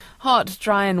Hot,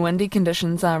 dry and windy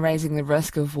conditions are raising the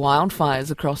risk of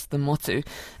wildfires across the motu.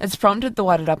 It's prompted the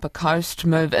Wairarapa Coast to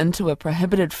move into a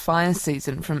prohibited fire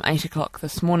season from 8 o'clock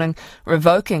this morning,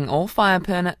 revoking all fire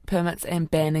permits and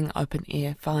banning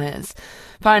open-air fires.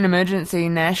 Fire and Emergency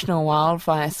National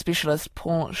Wildfire Specialist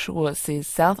Paul Shaw says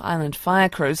South Island fire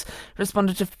crews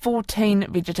responded to 14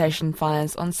 vegetation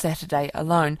fires on Saturday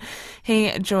alone. He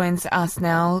joins us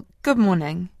now. Good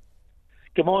morning.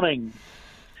 Good morning.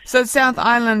 So South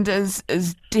Island is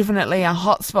definitely a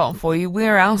hot spot for you.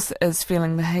 Where else is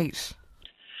feeling the heat?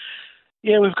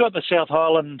 Yeah, we've got the South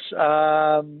Island.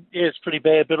 It's pretty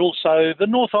bad, but also the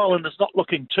North Island is not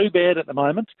looking too bad at the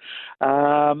moment,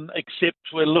 except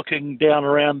we're looking down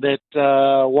around that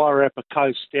Wairarapa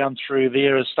Coast down through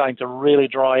there is starting to really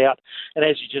dry out. And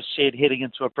as you just said, heading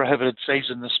into a prohibited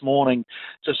season this morning,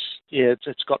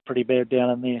 it's got pretty bad down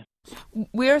in there.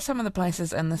 Where are some of the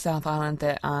places in the South Island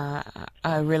that are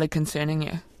really concerning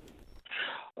you?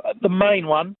 The main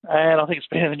one, and I think it's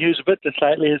been in the news a bit this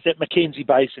lately, is that Mackenzie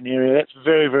Basin area. That's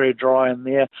very, very dry in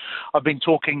there. I've been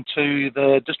talking to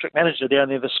the district manager down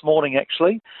there this morning,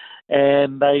 actually,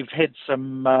 and they've had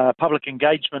some public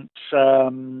engagement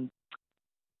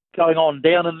going on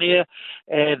down in there,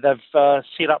 and they've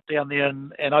set up down there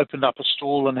and opened up a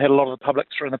stall and had a lot of the public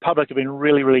through, and the public have been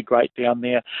really, really great down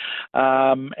there.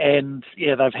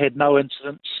 They've had no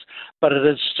incidents, but it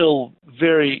is still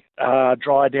very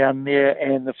dry down there,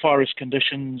 and the fire risk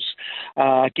conditions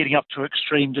are getting up to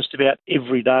extreme just about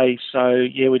every day. So,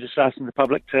 we're just asking the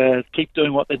public to keep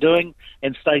doing what they're doing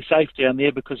and stay safe down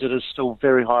there because it is still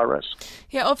very high risk.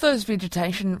 Yeah, of those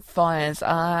vegetation fires,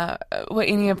 were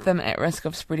any of them at risk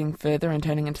of spreading further and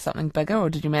turning into something bigger, or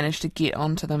did you manage to get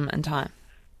onto them in time?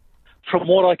 From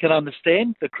what I can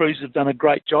understand, the crews have done a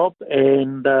great job,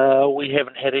 and we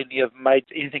haven't had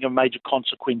anything of major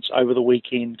consequence over the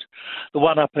weekend. The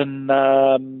one up in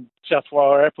South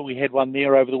Wairarapa, we had one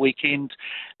there over the weekend,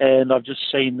 and I've just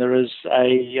seen there is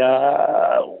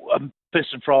a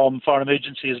person from Fire and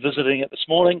Emergency is visiting it this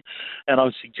morning, and I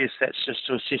would suggest that's just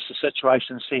to assess the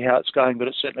situation and see how it's going, but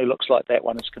it certainly looks like that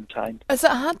one is contained. Is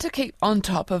it hard to keep on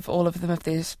top of all of them if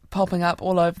they're popping up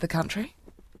all over the country?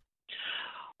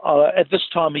 At this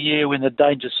time of year, when the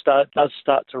danger does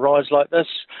start to rise like this,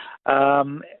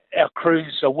 our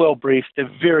crews are well briefed.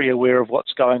 They're very aware of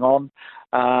what's going on,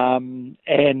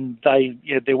 and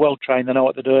they're well trained. They know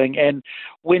what they're doing. And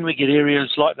when we get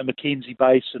areas like the Mackenzie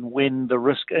Basin, when the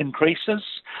risk increases,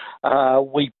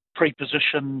 we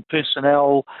pre-position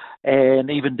personnel,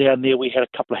 and even down there we had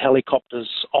a couple of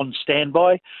helicopters on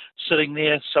standby sitting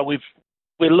there. So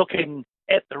we're looking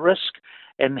at the risk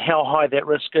and how high that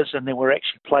risk is, and then we're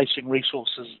actually placing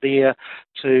resources there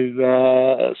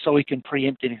so we can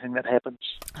preempt anything that happens.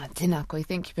 Tēnā koe,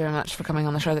 thank you very much for coming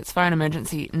on the show. That's Fire and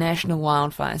Emergency National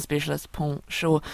Wildfire Specialist Paul Shaw